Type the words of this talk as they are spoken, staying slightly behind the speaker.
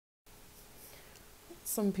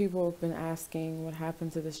Some people have been asking what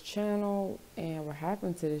happened to this channel, and what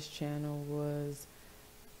happened to this channel was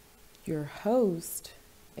your host,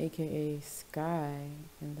 aka Sky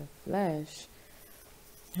in the flesh,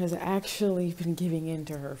 has actually been giving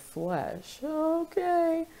into her flesh.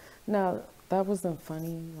 Okay. Now, that wasn't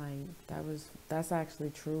funny. Like, that's actually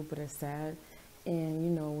true, but it's sad.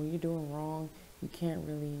 And, when you're doing wrong, you can't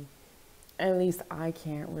really, at least I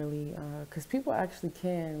can't really, because people actually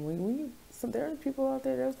can. So there are people out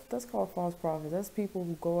there, that's called false prophets. That's people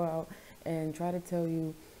who go out and try to tell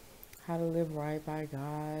you how to live right by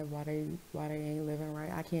God, why they ain't living right.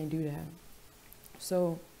 I can't do that.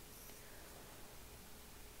 So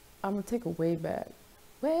I'm gonna take a way back,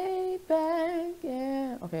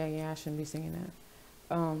 yeah. Okay, yeah, I shouldn't be singing that.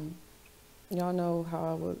 Y'all know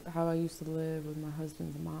how I used to live with my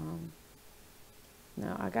husband's mom.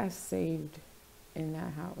 Now I got saved in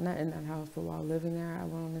that house, not in that house, but while living there, I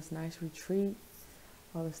went on this nice retreat.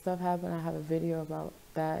 All this stuff happened. I have a video about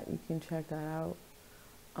that. You can check that out.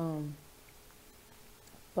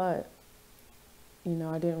 But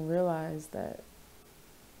I didn't realize that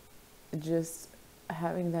just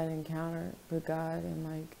having that encounter with God and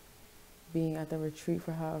like being at the retreat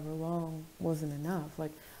for however long wasn't enough.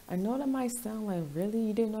 Like, I know that might sound like, really?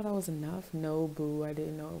 You didn't know that was enough? No, boo, I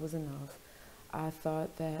didn't know it was enough. I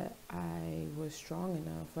thought that I was strong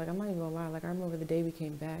enough. Like, I'm not even gonna lie. Like, I remember the day we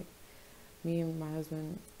came back, me and my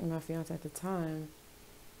husband and my fiance at the time,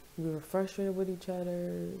 we were frustrated with each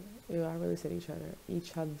other. I really said each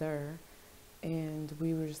other. And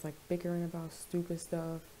we were just like bickering about stupid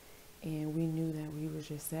stuff. And we knew that we were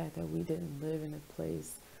just sad that we didn't live in a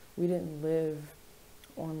place. We didn't live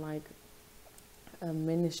on like a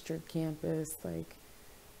minister campus, like,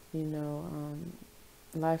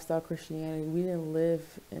 lifestyle Christianity. We didn't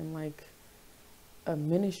live in like a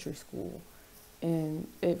ministry school. And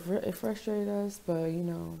it frustrated us, but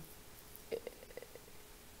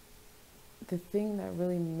the thing that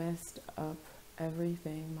really messed up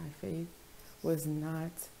everything, my faith, was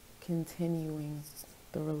not continuing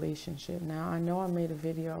the relationship. Now, I know I made a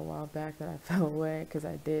video a while back that I fell away, because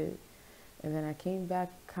I did. And then I came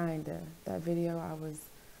back, kinda. That video, I was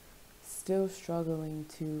still struggling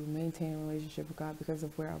to maintain a relationship with God because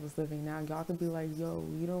of where I was living. Now, y'all could be like, yo,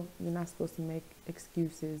 you're not supposed to make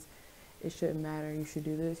excuses. It shouldn't matter. You should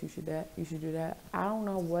do this, you should you should do that. I don't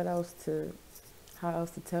know how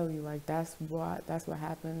else to tell you. Like, that's what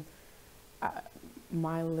happened.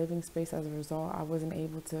 My living space, as a result, I wasn't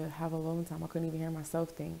able to have alone time. I couldn't even hear myself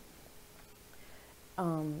think.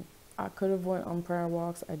 I could have went on prayer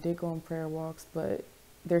walks. I did go on prayer walks, but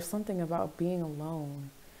there's something about being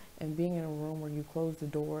alone and being in a room where you close the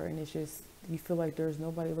door and it's just, you feel like there's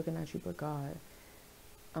nobody looking at you but God.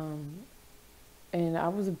 And I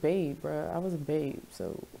was a babe, bruh. I was a babe.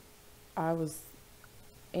 So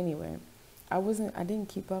anyway, I didn't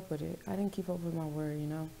keep up with it. I didn't keep up with my word,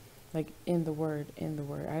 like in the word. I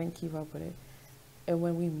didn't keep up with it. And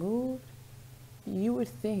when we moved, you would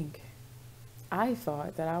think, I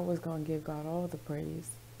thought that I was going to give God all the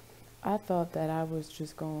praise. I thought that I was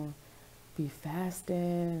just going to be fasting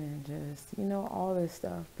and just, all this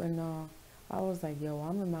stuff. But no, I was like, yo,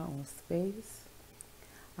 I'm in my own space.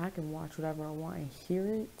 I can watch whatever I want and hear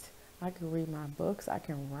it. I can read my books. I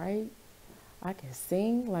can write. I can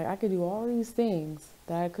sing. Like, I could do all these things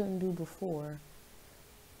that I couldn't do before.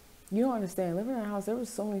 You don't understand. Living in a house, there was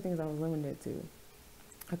so many things I was limited to.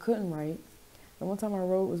 I couldn't write. The one time I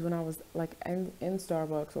wrote was when I was like in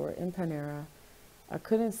Starbucks or in Panera. I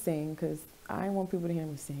couldn't sing because I didn't want people to hear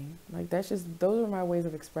me sing. Like, those are my ways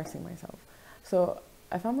of expressing myself. So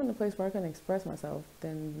if I'm in a place where I can express myself,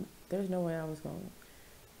 then there's no way I was going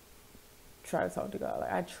to try to talk to God.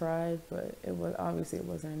 Like, I tried, but it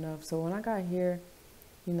wasn't enough. So when I got here,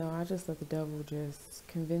 I just let the devil just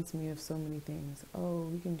convince me of so many things. Oh,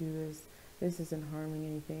 you can do this. This isn't harming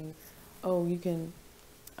anything. Oh, you can,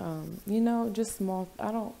 just small.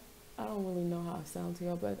 I don't really know how I sound to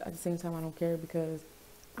y'all, but at the same time, I don't care, because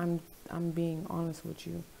I'm being honest with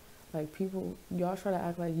you. Like, y'all try to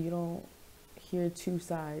act like you don't hear two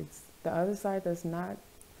sides. The other side that's not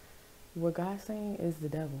what God's saying is the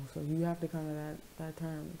devil. So you have to come to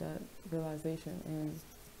that realization. And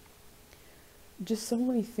just so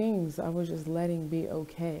many things I was just letting be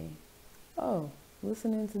okay. Oh,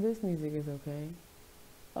 listening to this music is okay.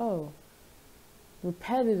 Oh,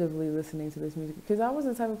 repetitively listening to this music. Because I was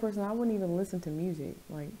the type of person, I wouldn't even listen to music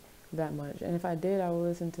like that much. And if I did, I would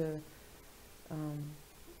listen to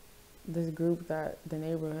this group that the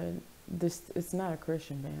neighborhood, it's not a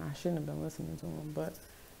Christian band. I shouldn't have been listening to them. But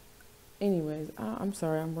anyways, I'm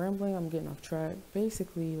sorry, I'm rambling. I'm getting off track.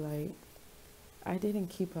 Basically, like, I didn't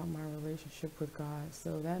keep up my relationship with God.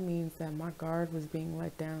 So that means that my guard was being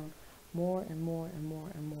let down more and more and more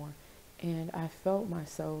and more. And I felt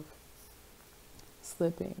myself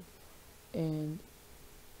slipping. And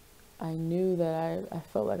I knew that I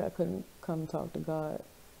felt like I couldn't come talk to God.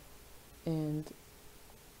 And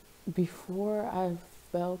before I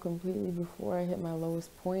fell completely, before I hit my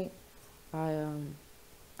lowest point, I um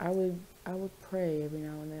I would pray every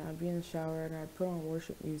now and then. I'd be in the shower and I'd put on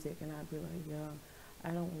worship music and I'd be like, yo,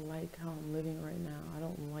 I don't like how I'm living right now. I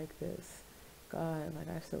don't like this. God, like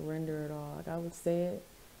I surrender it all. Like I would say it,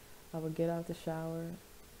 I would get out the shower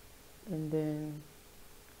and then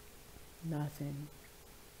nothing.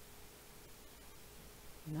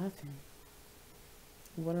 Nothing.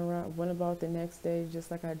 Went about the next day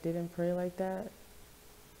just like I didn't pray like that.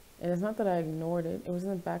 And it's not that I ignored it. It was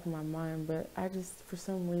in the back of my mind, but I just, for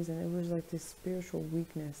some reason, it was like this spiritual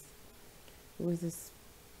weakness. It was this,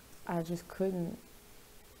 I just couldn't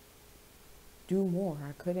do more.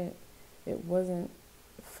 It wasn't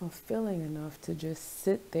fulfilling enough to just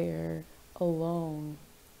sit there alone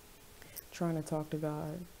trying to talk to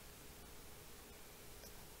God.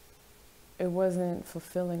 It wasn't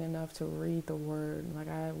fulfilling enough to read the word. Like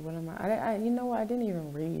you know what? I didn't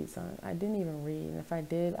even read, son. I didn't even read. And if I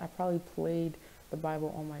did, I probably played the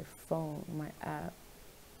Bible on my phone, on my app.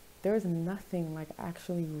 There is nothing like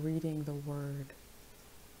actually reading the word.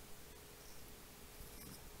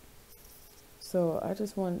 So I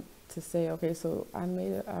just want to say, okay, so I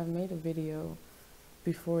made a video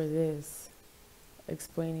before this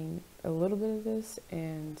explaining a little bit of this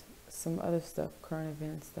and some other stuff, current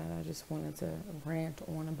events that I just wanted to rant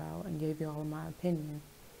on about and gave you all my opinion.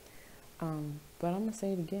 But I'm gonna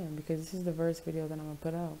say it again because this is the verse video that I'm gonna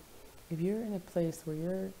put out. If you're in a place where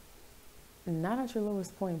you're not at your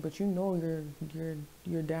lowest point, but you know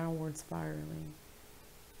you're downward spiraling,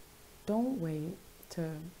 don't wait to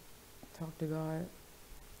talk to God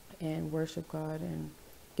and worship God and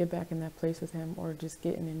get back in that place with Him, or just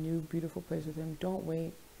get in a new beautiful place with Him. Don't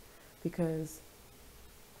wait, because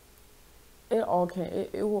it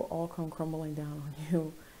will all come crumbling down on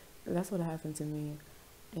you. That's what happened to me.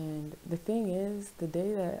 And the thing is, the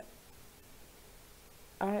day that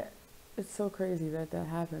it's so crazy that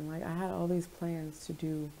happened. Like I had all these plans to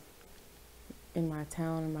do in my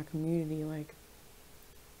town, in my community, like,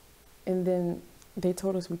 and then they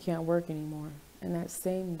told us we can't work anymore. And that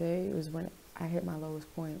same day was when I hit my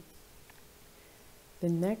lowest point. The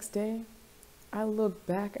next day, I looked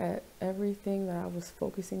back at everything that I was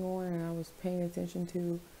focusing on and I was paying attention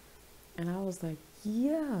to, and I was like,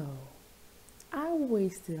 yo, I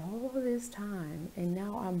wasted all this time, and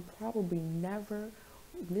now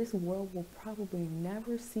this world will probably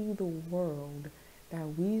never see the world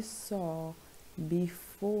that we saw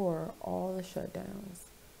before all the shutdowns,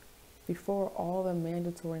 before all the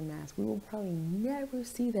mandatory masks. We will probably never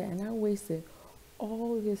see that, and I wasted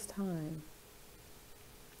all this time.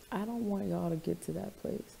 I don't want y'all to get to that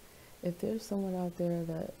place. If there's someone out there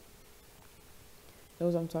that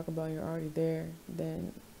knows what I'm talking about, you're already there,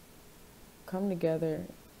 then come together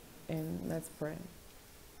and let's pray.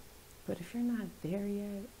 But if you're not there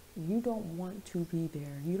yet, you don't want to be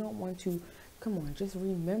there. You don't want to, come on, just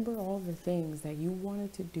remember all the things that you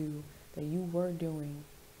wanted to do, that you were doing.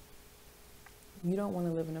 You don't want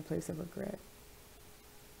to live in a place of regret.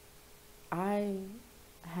 I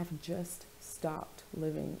have just stopped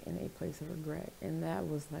living in a place of regret, and that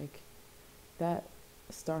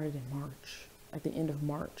started in March, at the end of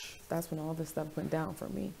March. That's when all this stuff went down for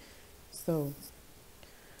me. So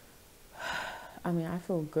I mean, I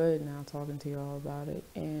feel good now talking to y'all about it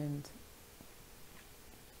and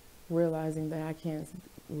realizing that I can't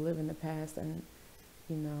live in the past, and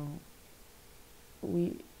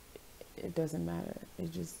it doesn't matter.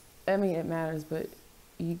 It matters, but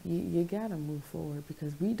you gotta move forward,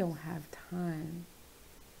 because we don't have time.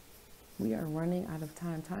 We are running out of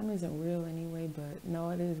time. Time isn't real anyway, but no,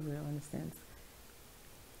 it is real in a sense.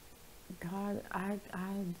 God,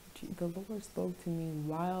 the Lord spoke to me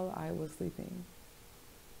while I was sleeping.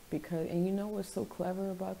 And you know what's so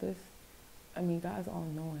clever about this? I mean, God's all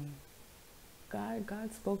knowing.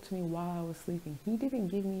 God spoke to me while I was sleeping. He didn't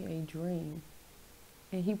give me a dream.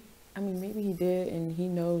 And maybe he did, and he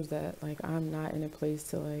knows that, like, I'm not in a place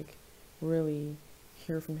to, like, really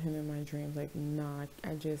hear from him in my dreams. Like, nah,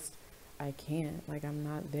 I can't. Like, I'm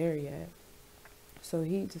not there yet. So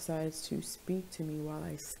he decides to speak to me while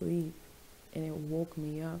I sleep, and it woke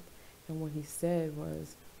me up. And what he said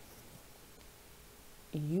was,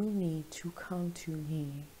 you need to come to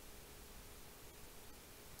me.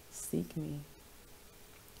 Seek me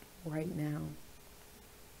right now.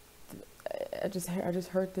 I just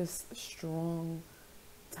heard this strong,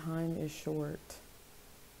 time is short.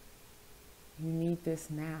 You need this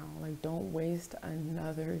now. Like, don't waste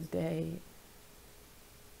another day.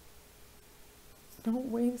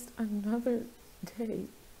 Don't waste another day.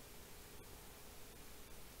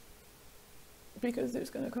 Because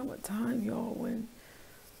there's gonna come a time, y'all, when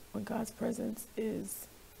God's presence is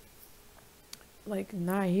like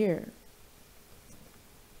not here.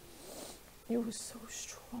 It was so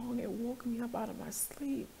strong. It woke me up out of my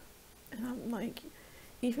sleep. And I'm like,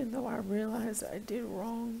 even though I realized I did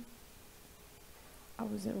wrong, I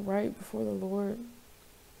wasn't right before the Lord,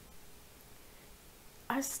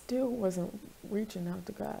 I still wasn't reaching out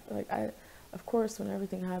to God. Like, of course, when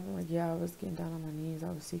everything happened, like, yeah, I was getting down on my knees.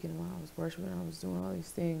 I was seeking Him out. I was worshiping. I was doing all these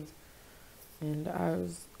things. And I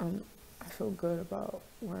feel good about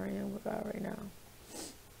where I am with God right now.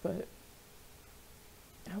 But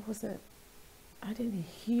I didn't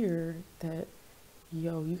hear that,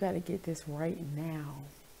 yo, you got to get this right now.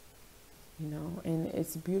 You know, and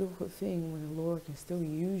it's a beautiful thing when the Lord can still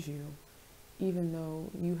use you, even though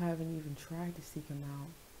you haven't even tried to seek Him out.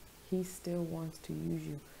 He still wants to use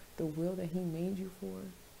you. The will that He made you for,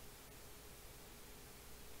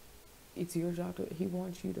 it's your job He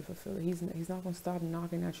wants you to fulfill it. He's not going to stop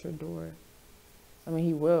knocking at your door. I mean,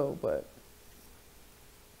 He will, but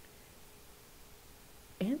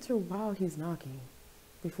answer while He's knocking,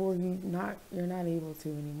 before you're not able to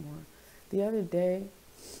anymore. The other day,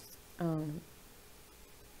 no,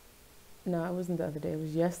 it wasn't the other day, it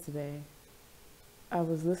was yesterday. I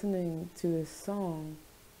was listening to this song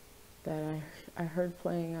that I heard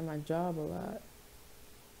playing at my job a lot.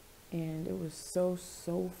 And it was so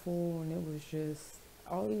soulful, and it was just,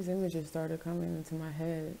 all these images started coming into my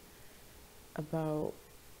head about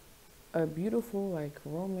a beautiful, like,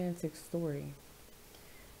 romantic story.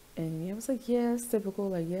 And it was like, yeah, it's typical,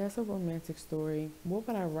 like, yeah, it's a romantic story. What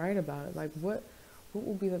would I write about it? Like, what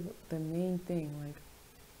will be the main thing? Like,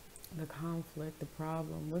 the conflict, the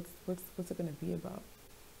problem, what's it gonna be about?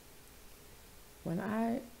 When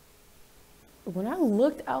I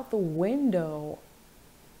looked out the window,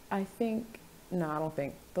 I don't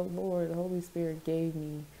think, the Holy Spirit gave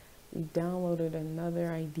me, He downloaded another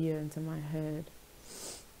idea into my head.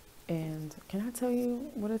 And can I tell you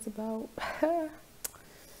what it's about?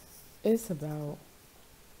 It's about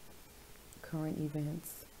current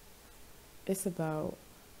events. It's about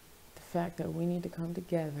the fact that we need to come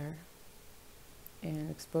together and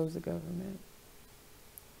expose the government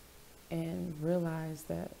and realize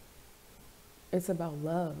that it's about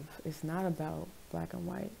love. It's not about black and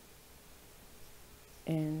white.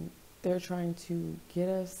 And they're trying to get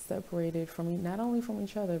us separated from, not only from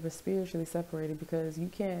each other, but spiritually separated, because you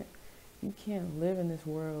can't live in this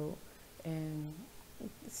world and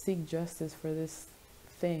seek justice for this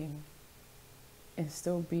thing and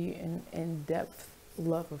still be in depth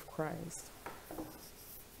love of Christ.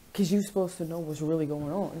 Because you're supposed to know what's really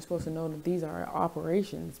going on. You're supposed to know that these are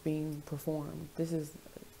operations being performed. This is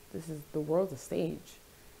the world's a stage.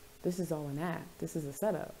 This is all an act. This is a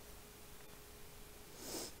setup.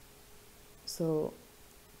 So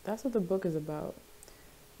that's what the book is about.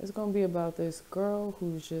 It's going to be about this girl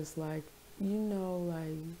who's just like,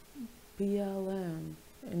 like BLM.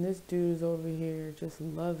 And this dude is over here just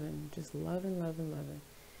loving.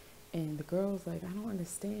 And the girl's like, I don't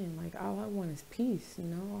understand. Like, all I want is peace,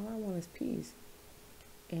 all I want is peace.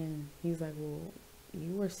 And he's like, well,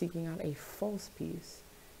 you are seeking out a false peace.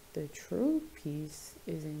 The true peace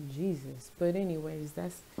is in Jesus. But anyways,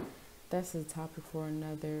 that's a topic for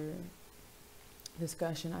another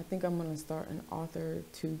discussion. I think I'm going to start an author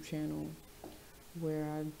tube channel where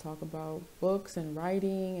I talk about books and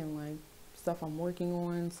writing and like stuff I'm working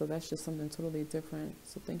on. So that's just something totally different.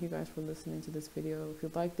 So thank you guys for listening to this video. If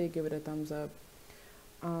you liked it, give it a thumbs up.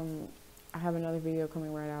 I have another video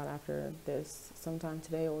coming right out after this, sometime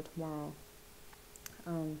today or tomorrow.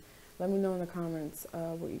 Let me know in the comments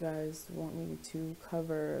what you guys want me to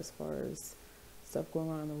cover as far as stuff going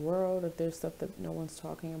on in the world. If there's stuff that no one's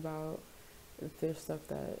talking about, if there's stuff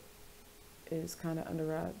that is kind of under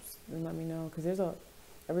wraps, then let me know, because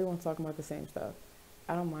everyone's talking about the same stuff.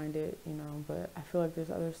 I don't mind it, but I feel like there's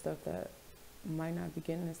other stuff that might not be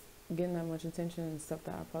getting that much attention, and stuff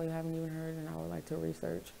that I probably haven't even heard and I would like to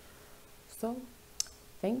research. So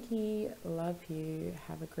thank you, love you,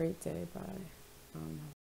 have a great day, bye.